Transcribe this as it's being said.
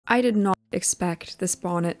I did not expect this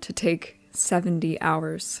bonnet to take 70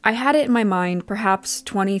 hours. I had it in my mind perhaps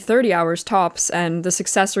 20-30 hours tops, and this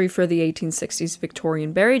accessory for the 1860s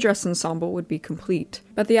Victorian berry dress ensemble would be complete.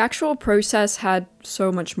 But the actual process had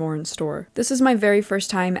so much more in store. This is my very first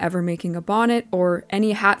time ever making a bonnet, or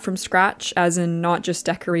any hat from scratch, as in not just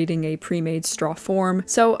decorating a pre-made straw form,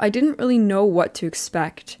 so I didn't really know what to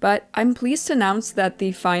expect. But I'm pleased to announce that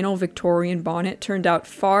the final Victorian bonnet turned out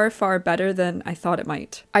far, far better than I thought it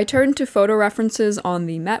might. I turned to photo references on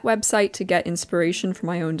the Met website to get inspiration for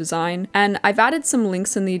my own design, and I've added some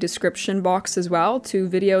links in the description box as well to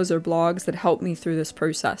videos or blogs that helped me through this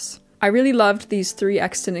process. I really loved these 3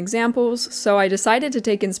 extant examples, so I decided to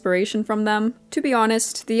take inspiration from them. To be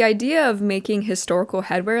honest, the idea of making historical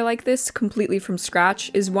headwear like this completely from scratch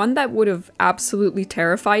is one that would have absolutely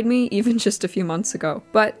terrified me even just a few months ago.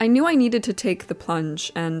 But I knew I needed to take the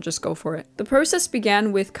plunge and just go for it. The process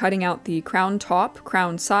began with cutting out the crown top,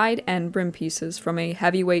 crown side, and brim pieces from a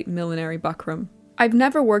heavyweight millinery buckram. I've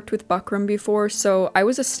never worked with buckram before, so I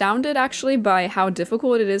was astounded actually by how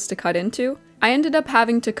difficult it is to cut into. I ended up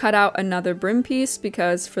having to cut out another brim piece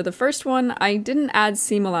because for the first one, I didn't add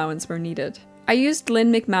seam allowance where needed. I used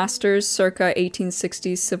Lynn McMaster's circa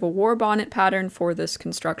 1860s Civil War bonnet pattern for this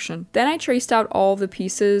construction. Then I traced out all the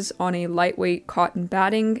pieces on a lightweight cotton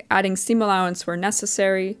batting, adding seam allowance where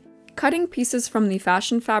necessary. Cutting pieces from the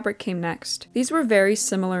fashion fabric came next. These were very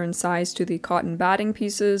similar in size to the cotton batting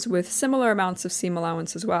pieces, with similar amounts of seam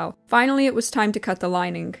allowance as well. Finally, it was time to cut the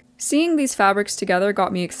lining. Seeing these fabrics together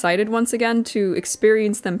got me excited once again to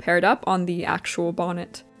experience them paired up on the actual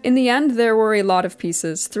bonnet. In the end, there were a lot of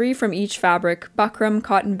pieces, 3 from each fabric, buckram,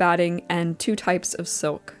 cotton batting, and 2 types of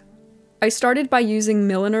silk. I started by using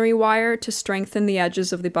millinery wire to strengthen the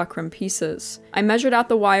edges of the buckram pieces. I measured out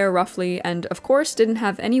the wire roughly and of course didn't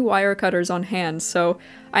have any wire cutters on hand, so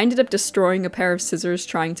I ended up destroying a pair of scissors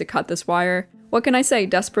trying to cut this wire. What can I say,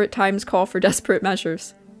 desperate times call for desperate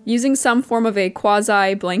measures. Using some form of a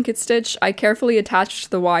quasi-blanket stitch, I carefully attached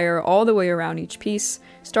the wire all the way around each piece,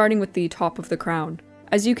 starting with the top of the crown.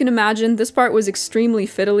 As you can imagine, this part was extremely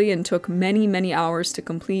fiddly and took many hours to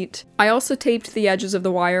complete. I also taped the edges of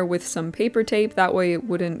the wire with some paper tape, that way it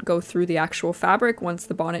wouldn't go through the actual fabric once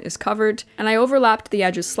the bonnet is covered, and I overlapped the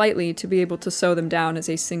edges slightly to be able to sew them down as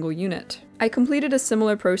a single unit. I completed a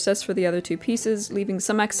similar process for the other 2 pieces, leaving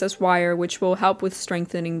some excess wire which will help with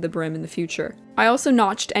strengthening the brim in the future. I also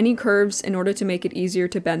notched any curves in order to make it easier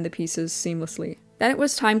to bend the pieces seamlessly. Then it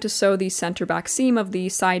was time to sew the center back seam of the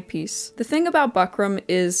side piece. The thing about buckram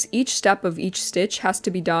is each step of each stitch has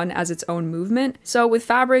to be done as its own movement, so with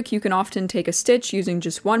fabric you can often take a stitch using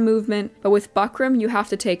just one movement, but with buckram you have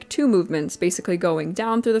to take 2 movements, basically going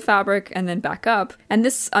down through the fabric and then back up, and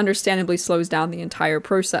this understandably slows down the entire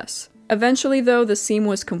process. Eventually though, the seam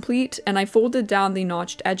was complete, and I folded down the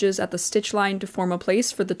notched edges at the stitch line to form a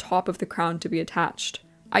place for the top of the crown to be attached.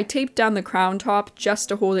 I taped down the crown top just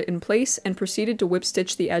to hold it in place and proceeded to whip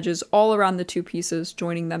stitch the edges all around the 2 pieces,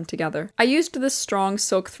 joining them together. I used this strong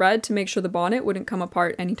silk thread to make sure the bonnet wouldn't come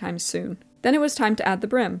apart anytime soon. Then it was time to add the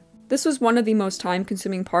brim. This was one of the most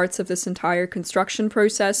time-consuming parts of this entire construction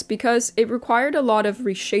process because it required a lot of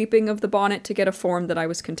reshaping of the bonnet to get a form that I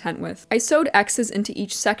was content with. I sewed X's into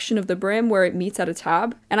each section of the brim where it meets at a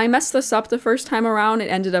tab, and I messed this up the first time around. It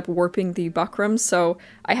ended up warping the buckram, so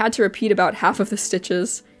I had to repeat about half of the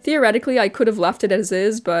stitches. Theoretically, I could have left it as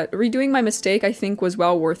is, but redoing my mistake I think was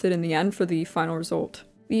well worth it in the end for the final result.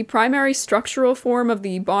 The primary structural form of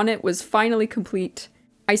the bonnet was finally complete.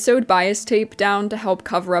 I sewed bias tape down to help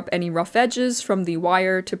cover up any rough edges from the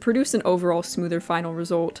wire to produce an overall smoother final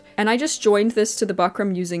result, and I just joined this to the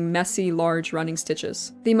buckram using messy, large running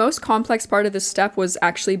stitches. The most complex part of this step was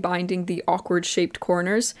actually binding the awkward shaped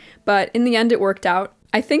corners, but in the end it worked out.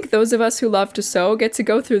 I think those of us who love to sew get to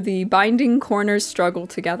go through the binding corners struggle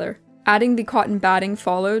together. Adding the cotton batting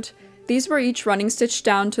followed. These were each running stitched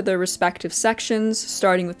down to their respective sections,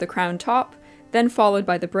 starting with the crown top, then followed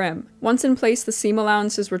by the brim. Once in place, the seam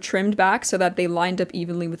allowances were trimmed back so that they lined up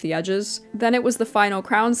evenly with the edges. Then it was the final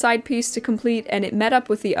crown side piece to complete, and it met up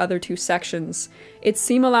with the other 2 sections, its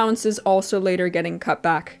seam allowances also later getting cut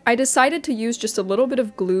back. I decided to use just a little bit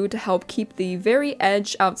of glue to help keep the very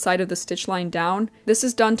edge outside of the stitch line down. This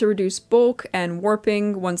is done to reduce bulk and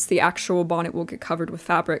warping once the actual bonnet will get covered with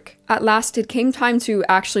fabric. At last, it came time to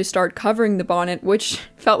actually start covering the bonnet, which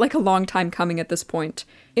felt like a long time coming at this point.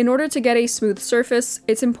 In order to get a smooth surface,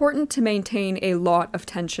 it's important to maintain a lot of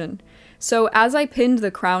tension. So as I pinned the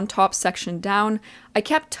crown top section down, I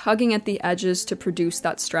kept tugging at the edges to produce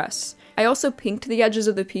that stress. I also pinked the edges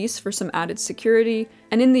of the piece for some added security,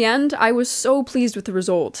 and in the end, I was so pleased with the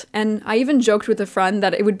result, and I even joked with a friend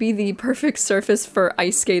that it would be the perfect surface for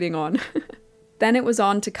ice skating on. Then it was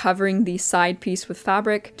on to covering the side piece with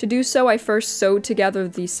fabric. To do so, I first sewed together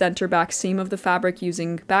the center back seam of the fabric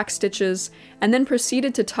using back stitches, and then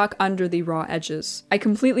proceeded to tuck under the raw edges. I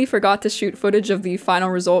completely forgot to shoot footage of the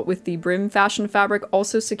final result with the brim fashion fabric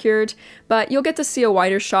also secured, but you'll get to see a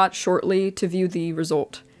wider shot shortly to view the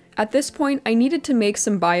result. At this point, I needed to make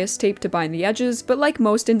some bias tape to bind the edges, but like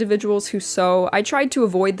most individuals who sew, I tried to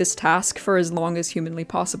avoid this task for as long as humanly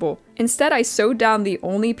possible. Instead, I sewed down the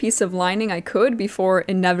only piece of lining I could before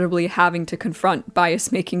inevitably having to confront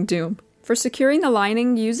bias-making doom. For securing the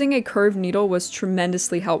lining, using a curved needle was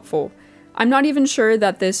tremendously helpful. I'm not even sure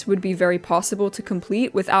that this would be very possible to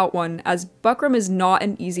complete without one, as buckram is not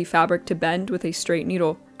an easy fabric to bend with a straight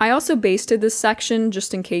needle. I also basted this section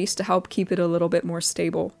just in case to help keep it a little bit more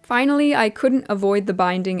stable. Finally, I couldn't avoid the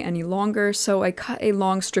binding any longer, so I cut a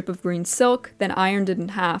long strip of green silk, then ironed it in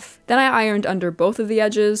half. Then I ironed under both of the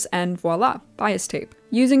edges, and voila, bias tape.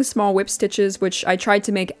 Using small whip stitches, which I tried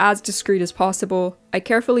to make as discreet as possible, I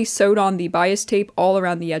carefully sewed on the bias tape all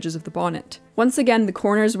around the edges of the bonnet. Once again, the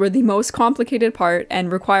corners were the most complicated part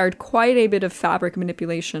and required quite a bit of fabric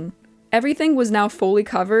manipulation. Everything was now fully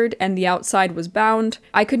covered and the outside was bound.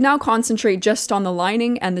 I could now concentrate just on the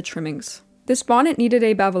lining and the trimmings. This bonnet needed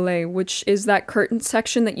a bavalet, which is that curtain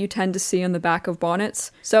section that you tend to see on the back of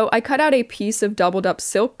bonnets, so I cut out a piece of doubled up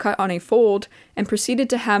silk cut on a fold and proceeded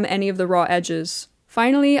to hem any of the raw edges.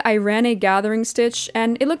 Finally, I ran a gathering stitch,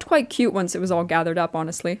 and it looked quite cute once it was all gathered up,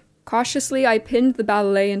 honestly. Cautiously, I pinned the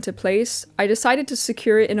bavalet into place. I decided to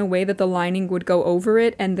secure it in a way that the lining would go over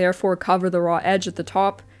it and therefore cover the raw edge at the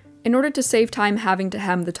top, in order to save time having to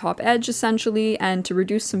hem the top edge essentially and to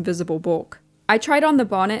reduce some visible bulk. I tried on the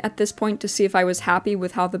bonnet at this point to see if I was happy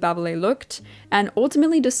with how the bavalet looked, and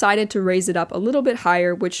ultimately decided to raise it up a little bit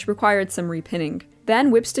higher, which required some repinning.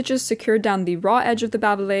 Then whip stitches secured down the raw edge of the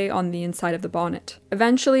bavalet on the inside of the bonnet.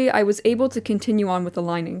 Eventually, I was able to continue on with the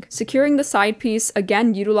lining, securing the side piece,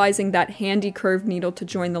 again utilizing that handy curved needle to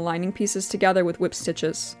join the lining pieces together with whip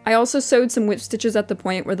stitches. I also sewed some whip stitches at the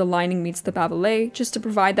point where the lining meets the bavalet, just to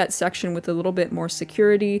provide that section with a little bit more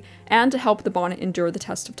security, and to help the bonnet endure the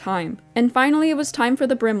test of time. And finally, it was time for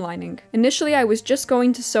the brim lining. Initially, I was just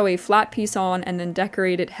going to sew a flat piece on and then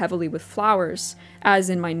decorate it heavily with flowers,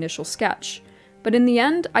 as in my initial sketch. But in the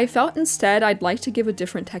end, I felt instead I'd like to give a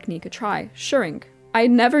different technique a try, shirring. I'd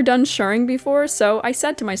never done shirring before, so I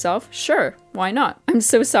said to myself, sure, why not? I'm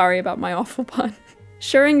so sorry about my awful pun.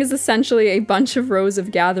 Shirring is essentially a bunch of rows of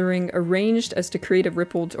gathering arranged as to create a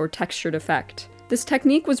rippled or textured effect. This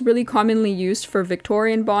technique was really commonly used for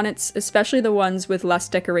Victorian bonnets, especially the ones with less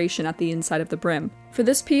decoration at the inside of the brim. For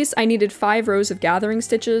this piece, I needed 5 rows of gathering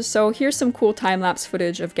stitches, so here's some cool time-lapse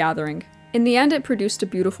footage of gathering. In the end, it produced a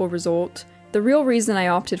beautiful result. The real reason I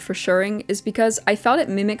opted for shirring is because I felt it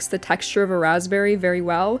mimics the texture of a raspberry very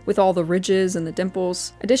well, with all the ridges and the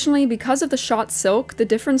dimples. Additionally, because of the shot silk, the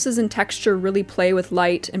differences in texture really play with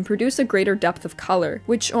light and produce a greater depth of color,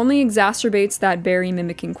 which only exacerbates that berry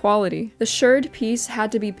mimicking quality. The shirred piece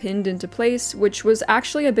had to be pinned into place, which was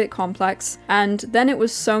actually a bit complex, and then it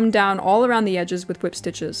was sewn down all around the edges with whip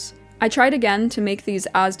stitches. I tried again to make these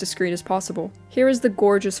as discreet as possible. Here is the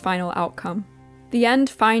gorgeous final outcome. The end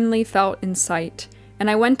finally felt in sight, and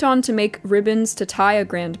I went on to make ribbons to tie a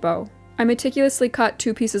grand bow. I meticulously cut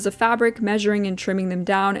 2 pieces of fabric, measuring and trimming them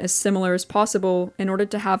down as similar as possible in order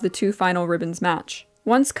to have the 2 final ribbons match.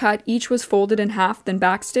 Once cut, each was folded in half, then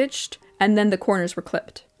backstitched, and then the corners were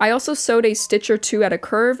clipped. I also sewed a stitch or 2 at a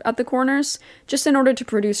curve at the corners, just in order to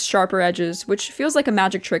produce sharper edges, which feels like a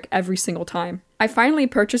magic trick every single time. I finally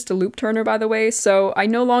purchased a loop turner, by the way, so I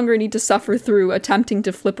no longer need to suffer through attempting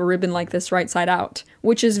to flip a ribbon like this right side out,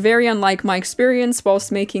 which is very unlike my experience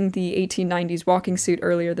whilst making the 1890s walking suit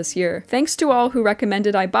earlier this year. Thanks to all who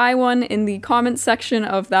recommended I buy one in the comments section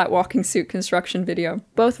of that walking suit construction video.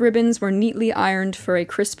 Both ribbons were neatly ironed for a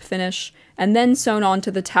crisp finish, and then sewn onto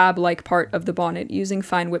the tab-like part of the bonnet using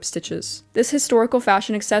fine whip stitches. This historical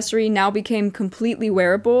fashion accessory now became completely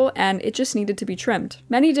wearable, and it just needed to be trimmed.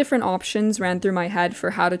 Many different options ran through my head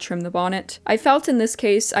for how to trim the bonnet. I felt in this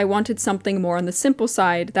case I wanted something more on the simple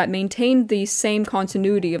side that maintained the same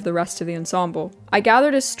continuity of the rest of the ensemble. I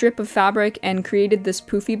gathered a strip of fabric and created this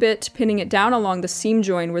poofy bit, pinning it down along the seam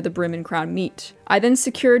join where the brim and crown meet. I then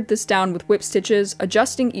secured this down with whip stitches,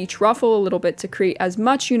 adjusting each ruffle a little bit to create as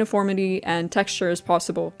much uniformity and texture as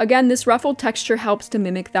possible. Again, this ruffled texture helps to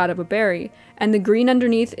mimic that of a berry, and the green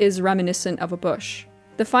underneath is reminiscent of a bush.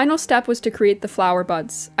 The final step was to create the flower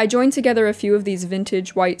buds. I joined together a few of these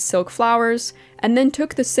vintage white silk flowers, and then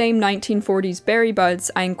took the same 1940s berry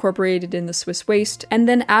buds I incorporated in the Swiss waist, and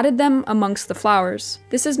then added them amongst the flowers.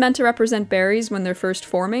 This is meant to represent berries when they're first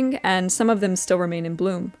forming, and some of them still remain in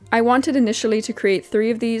bloom. I wanted initially to create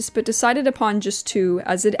 3 of these, but decided upon just 2,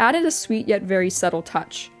 as it added a sweet yet very subtle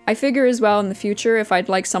touch. I figure as well in the future, if I'd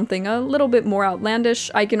like something a little bit more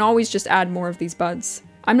outlandish, I can always just add more of these buds.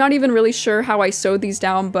 I'm not even really sure how I sewed these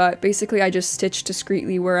down, but basically I just stitched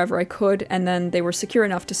discreetly wherever I could, and then they were secure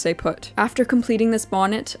enough to stay put. After completing this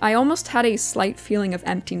bonnet, I almost had a slight feeling of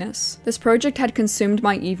emptiness. This project had consumed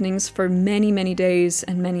my evenings for many days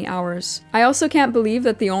and many hours. I also can't believe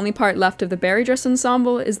that the only part left of the berry dress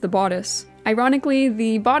ensemble is the bodice. Ironically,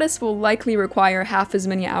 the bodice will likely require half as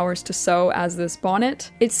many hours to sew as this bonnet.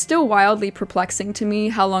 It's still wildly perplexing to me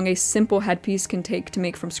how long a simple headpiece can take to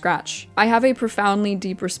make from scratch. I have a profoundly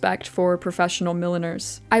deep respect for professional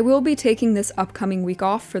milliners. I will be taking this upcoming week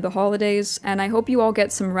off for the holidays, and I hope you all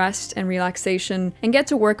get some rest and relaxation and get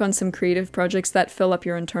to work on some creative projects that fill up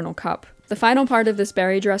your internal cup. The final part of this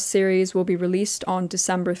berry dress series will be released on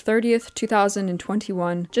December 30th,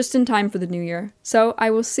 2021, just in time for the new year. So I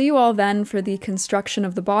will see you all then for the construction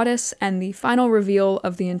of the bodice and the final reveal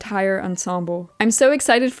of the entire ensemble. I'm so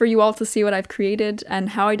excited for you all to see what I've created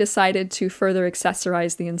and how I decided to further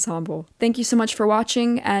accessorize the ensemble. Thank you so much for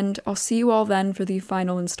watching, and I'll see you all then for the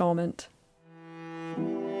final installment.